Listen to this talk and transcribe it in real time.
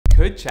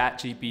Could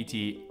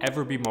ChatGPT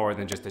ever be more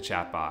than just a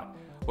chatbot?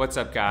 What's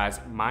up guys,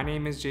 my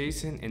name is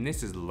Jason and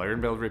this is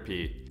Learn, Build,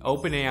 Repeat.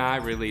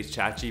 OpenAI released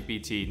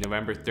ChatGPT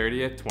November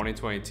 30th,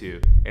 2022,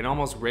 and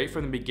almost right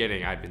from the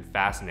beginning I've been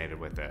fascinated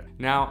with it.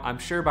 Now, I'm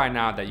sure by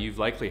now that you've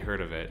likely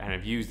heard of it and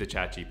have used the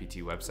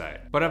ChatGPT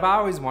website. But I've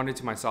always wondered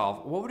to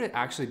myself, what would it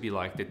actually be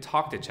like to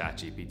talk to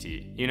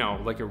ChatGPT? You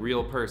know, like a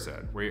real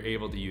person, where you're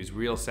able to use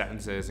real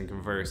sentences and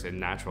converse in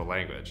natural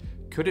language.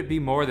 Could it be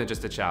more than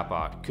just a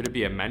chatbot? Could it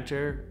be a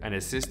mentor, an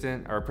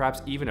assistant, or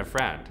perhaps even a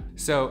friend?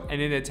 So,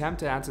 in an attempt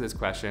to answer this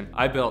question,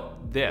 I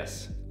built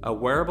this, a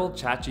wearable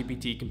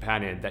ChatGPT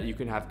companion that you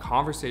can have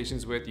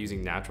conversations with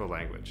using natural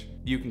language.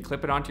 You can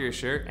clip it onto your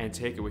shirt and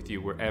take it with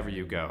you wherever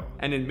you go.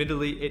 And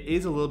admittedly, it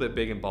is a little bit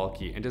big and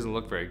bulky and doesn't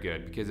look very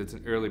good because it's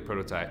an early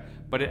prototype,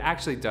 but it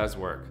actually does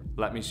work.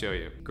 Let me show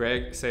you.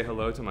 Greg, say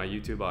hello to my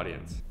YouTube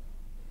audience.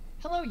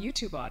 Hello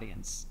YouTube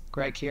audience,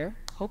 Greg here.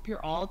 Hope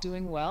you're all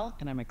doing well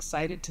and I'm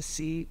excited to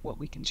see what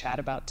we can chat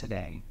about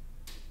today.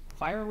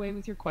 Fire away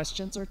with your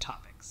questions or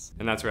topics.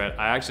 And that's right,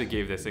 I actually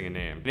gave this thing a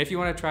name. And if you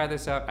want to try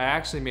this out, I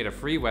actually made a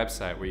free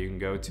website where you can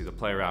go to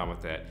play around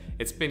with it.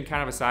 It's been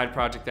kind of a side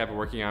project I've been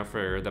working on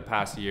for the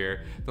past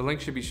year. The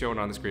link should be shown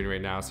on the screen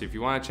right now, so if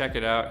you want to check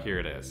it out, here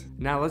it is.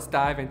 Now let's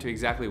dive into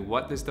exactly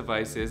what this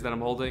device is that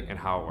I'm holding and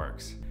how it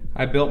works.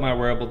 I built my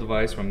wearable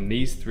device from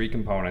these three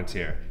components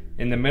here.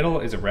 In the middle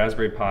is a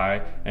Raspberry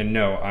Pi, and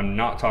no, I'm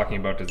not talking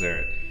about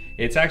dessert.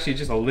 It's actually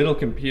just a little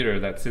computer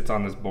that sits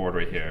on this board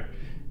right here.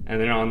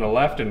 And then on the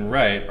left and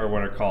right are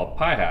what are called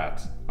Pi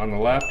hats. On the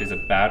left is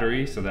a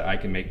battery so that I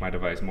can make my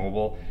device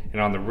mobile,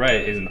 and on the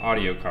right is an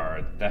audio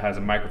card that has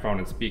a microphone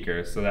and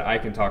speakers so that I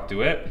can talk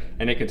to it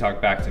and it can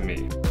talk back to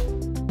me.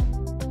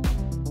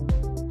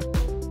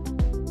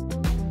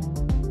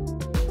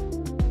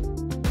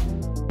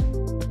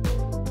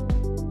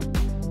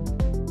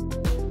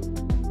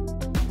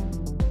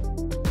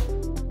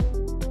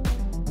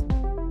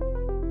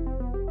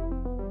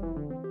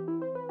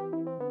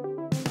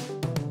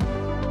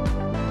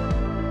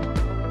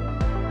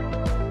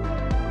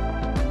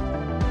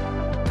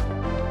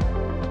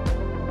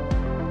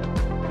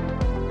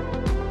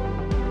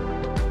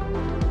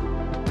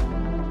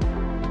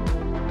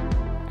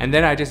 And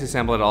then I just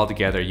assembled it all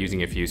together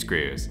using a few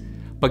screws.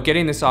 But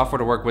getting the software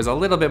to work was a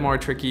little bit more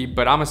tricky,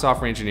 but I'm a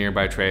software engineer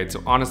by trade,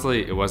 so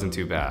honestly, it wasn't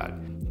too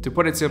bad. To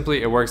put it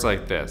simply, it works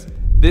like this.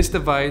 This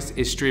device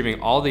is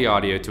streaming all the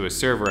audio to a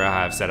server I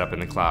have set up in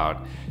the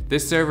cloud.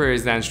 This server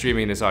is then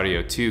streaming this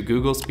audio to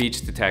Google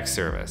Speech to Text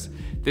service.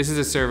 This is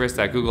a service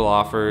that Google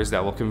offers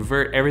that will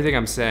convert everything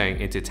I'm saying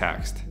into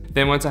text.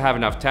 Then once I have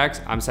enough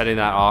text, I'm setting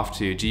that off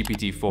to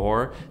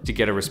GPT-4 to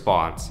get a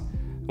response.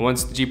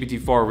 Once the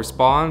GPT-4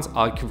 responds,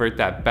 I'll convert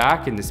that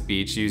back into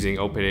speech using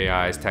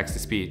OpenAI's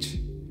text-to-speech.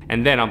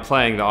 And then I'm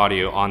playing the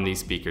audio on these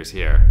speakers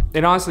here.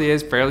 It honestly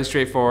is fairly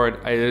straightforward.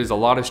 There's a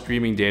lot of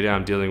streaming data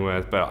I'm dealing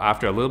with, but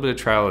after a little bit of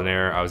trial and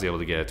error, I was able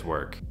to get it to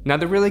work. Now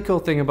the really cool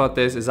thing about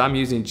this is I'm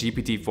using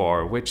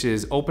GPT-4, which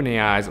is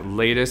OpenAI's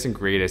latest and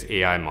greatest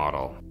AI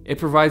model. It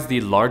provides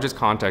the largest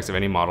context of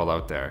any model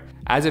out there.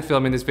 As of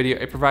filming this video,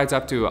 it provides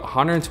up to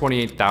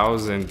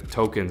 128,000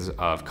 tokens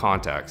of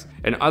context.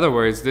 In other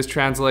words, this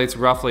translates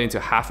roughly into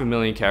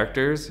 500,000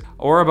 characters,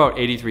 or about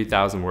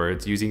 83,000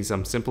 words using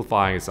some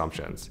simplifying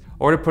assumptions.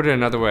 Or to put it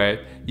another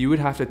way, you would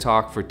have to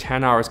talk for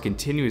 10 hours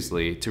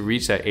continuously to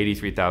reach that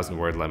 83,000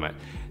 word limit.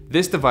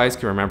 This device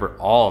can remember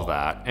all of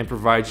that and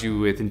provide you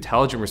with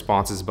intelligent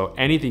responses about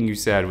anything you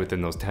said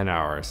within those 10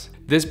 hours.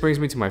 This brings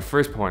me to my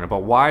first point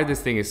about why this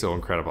thing is so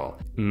incredible: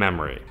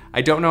 memory.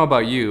 I don't know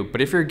about you,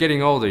 but if you're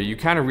getting older, you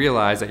kind of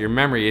realize that your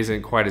memory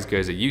isn't quite as good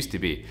as it used to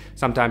be.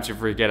 Sometimes you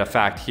forget a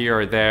fact here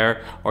or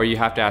there, or you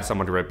have to ask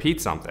someone to repeat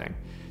something.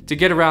 To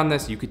get around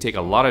this, you could take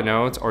a lot of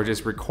notes or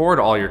just record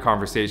all your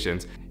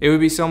conversations. It would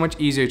be so much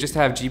easier just to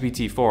have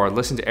GPT-4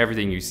 listen to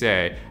everything you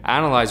say,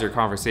 analyze your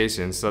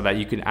conversations so that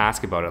you can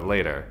ask about it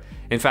later.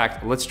 In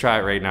fact, let's try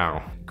it right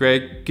now.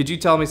 Greg, could you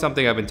tell me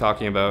something I've been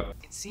talking about?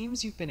 It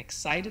seems you've been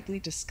excitedly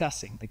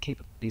discussing the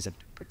capabilities of,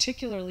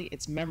 particularly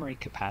its memory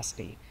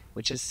capacity,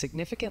 which is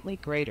significantly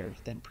greater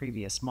than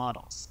previous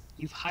models.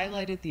 You've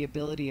highlighted the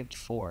ability of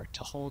GPT-4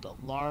 to hold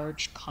a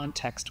large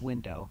context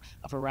window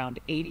of around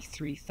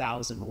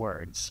 83,000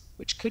 words,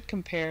 which could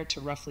compare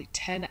to roughly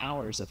 10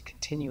 hours of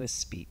continuous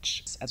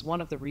speech, as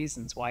one of the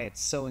reasons why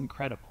it's so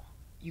incredible.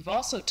 You've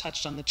also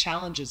touched on the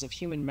challenges of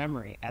human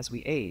memory as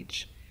we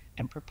age,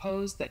 and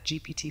proposed that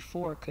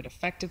GPT-4 could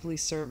effectively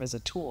serve as a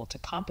tool to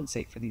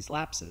compensate for these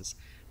lapses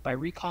by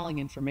recalling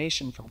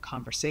information from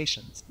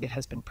conversations it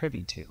has been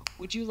privy to.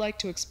 Would you like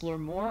to explore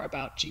more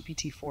about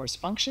GPT-4's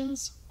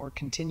functions, or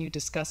continue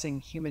discussing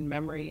human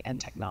memory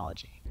and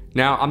technology?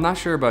 Now, I'm not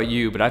sure about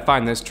you, but I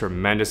find this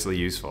tremendously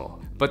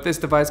useful. But this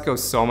device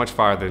goes so much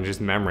farther than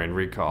just memory and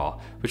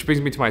recall, which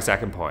brings me to my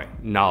second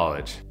point: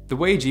 knowledge. The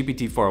way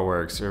GPT-4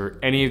 works, or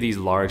any of these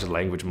large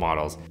language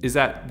models, is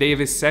that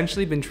they've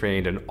essentially been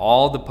trained on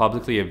all the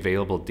publicly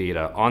available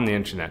data on the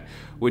internet,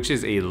 which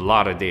is a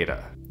lot of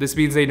data. This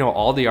means they know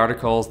all the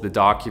articles, the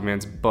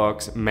documents,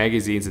 books,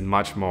 magazines, and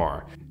much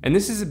more. And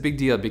this is a big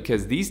deal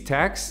because these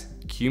texts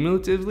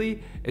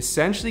cumulatively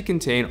essentially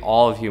contain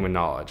all of human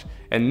knowledge.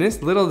 And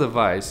this little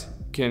device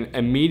can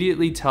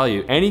immediately tell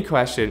you any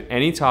question,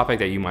 any topic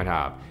that you might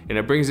have, and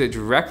it brings it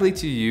directly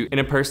to you in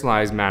a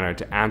personalized manner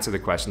to answer the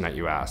question that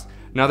you asked.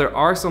 Now, there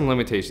are some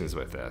limitations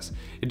with this.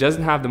 It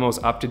doesn't have the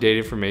most up-to-date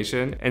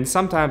information, and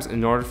sometimes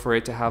in order for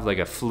it to have like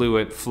a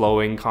fluid,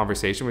 flowing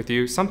conversation with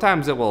you,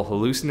 sometimes it will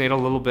hallucinate a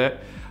little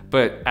bit,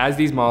 but as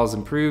these models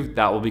improve,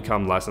 that will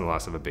become less and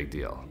less of a big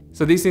deal.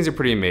 So these things are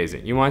pretty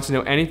amazing. You want to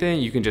know anything,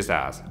 you can just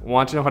ask.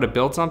 Want to know how to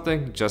build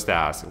something? Just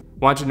ask.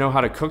 Want to know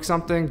how to cook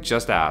something?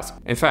 Just ask.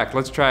 In fact,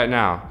 let's try it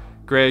now.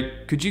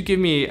 Greg, could you give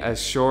me a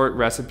short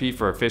recipe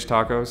for fish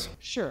tacos?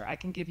 Sure, I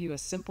can give you a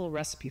simple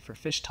recipe for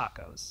fish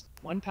tacos.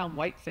 1 pound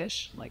white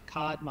fish, like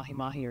cod,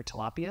 mahi-mahi, or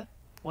tilapia.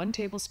 1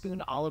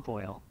 tablespoon olive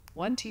oil.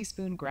 1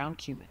 teaspoon ground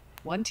cumin.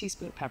 1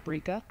 teaspoon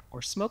paprika,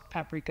 or smoked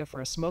paprika for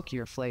a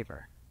smokier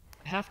flavor.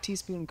 1/2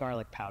 teaspoon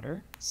garlic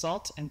powder.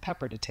 Salt and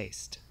pepper to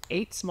taste.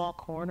 8 small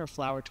corn or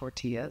flour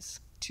tortillas.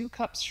 2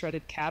 cups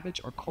shredded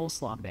cabbage or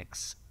coleslaw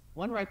mix.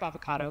 1 ripe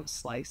avocado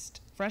sliced.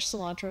 Fresh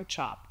cilantro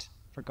chopped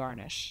for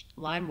garnish.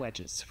 Lime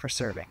wedges for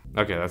serving.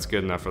 Okay, that's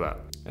good enough for that.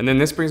 And then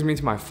this brings me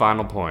to my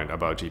final point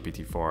about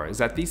GPT-4, is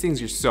that these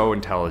things are so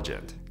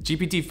intelligent.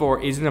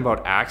 GPT-4 isn't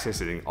about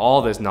accessing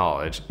all this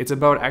knowledge, it's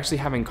about actually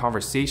having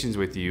conversations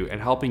with you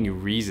and helping you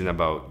reason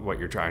about what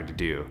you're trying to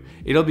do.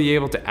 It'll be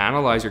able to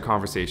analyze your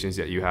conversations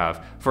that you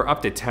have for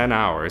up to 10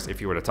 hours if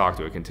you were to talk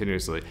to it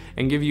continuously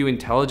and give you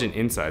intelligent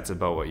insights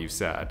about what you've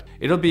said.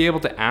 It'll be able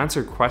to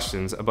answer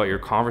questions about your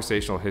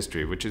conversational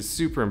history, which is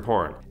super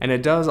important. And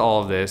it does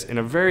all of this in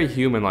a very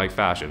human-like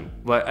fashion.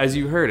 As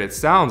you heard, it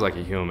sounds like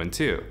a human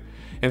too.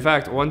 In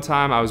fact, one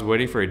time I was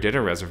waiting for a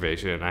dinner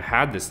reservation and I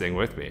had this thing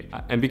with me.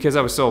 And because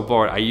I was so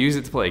bored, I used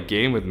it to play a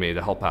game with me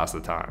to help pass the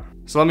time.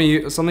 So let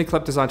me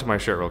clip this onto my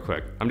shirt real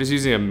quick. I'm just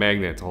using a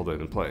magnet to hold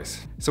it in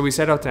place. So we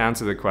set out to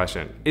answer the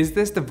question, is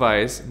this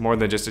device more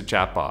than just a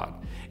chatbot?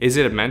 Is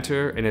it a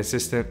mentor, an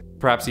assistant,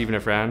 perhaps even a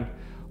friend?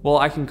 Well,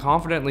 I can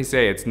confidently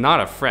say it's not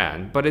a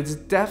friend, but it's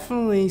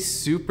definitely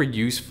super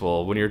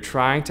useful when you're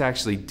trying to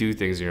actually do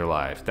things in your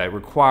life that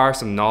require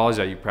some knowledge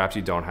that perhaps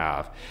you don't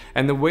have.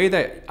 And the way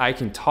that I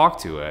can talk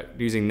to it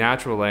using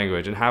natural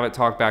language and have it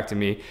talk back to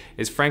me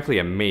is frankly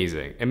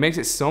amazing. It makes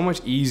it so much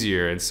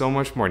easier and so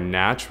much more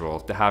natural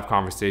to have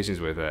conversations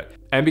with it.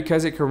 And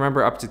because it can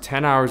remember up to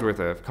 10 hours worth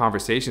of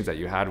conversations that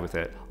you had with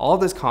it, all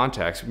this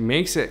context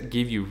makes it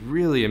give you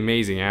really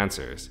amazing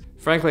answers.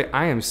 Frankly,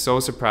 I am so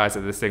surprised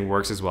that this thing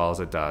works as well as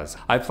it does.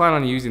 I plan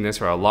on using this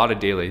for a lot of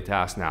daily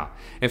tasks now.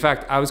 In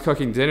fact, I was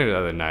cooking dinner the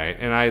other night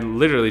and I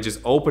literally just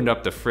opened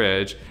up the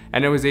fridge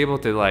and it was able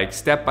to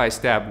step by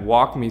step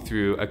walk me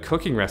through a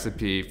cooking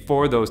recipe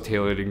for those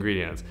tailored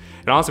ingredients.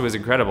 And honestly, it was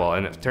incredible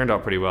and it turned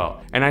out pretty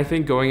well. And I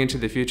think going into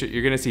the future,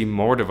 you're gonna see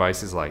more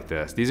devices like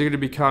this. These are gonna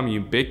become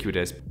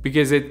ubiquitous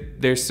because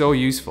they're so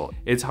useful.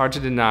 It's hard to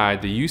deny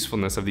the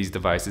usefulness of these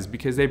devices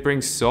because they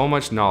bring so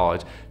much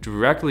knowledge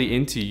directly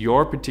into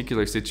your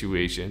particular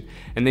situation,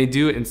 and they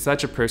do it in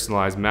such a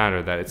personalized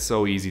manner that it's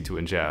so easy to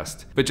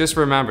ingest. But just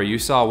remember, you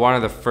saw one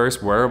of the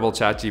first wearable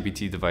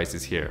ChatGPT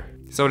devices here.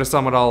 So to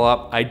sum it all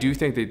up, I do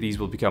think that these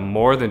will become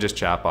more than just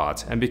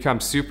chatbots and become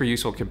super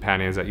useful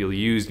companions that you'll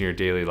use in your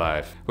daily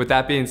life. With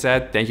that being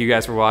said, thank you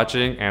guys for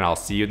watching, and I'll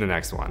see you in the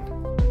next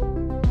one.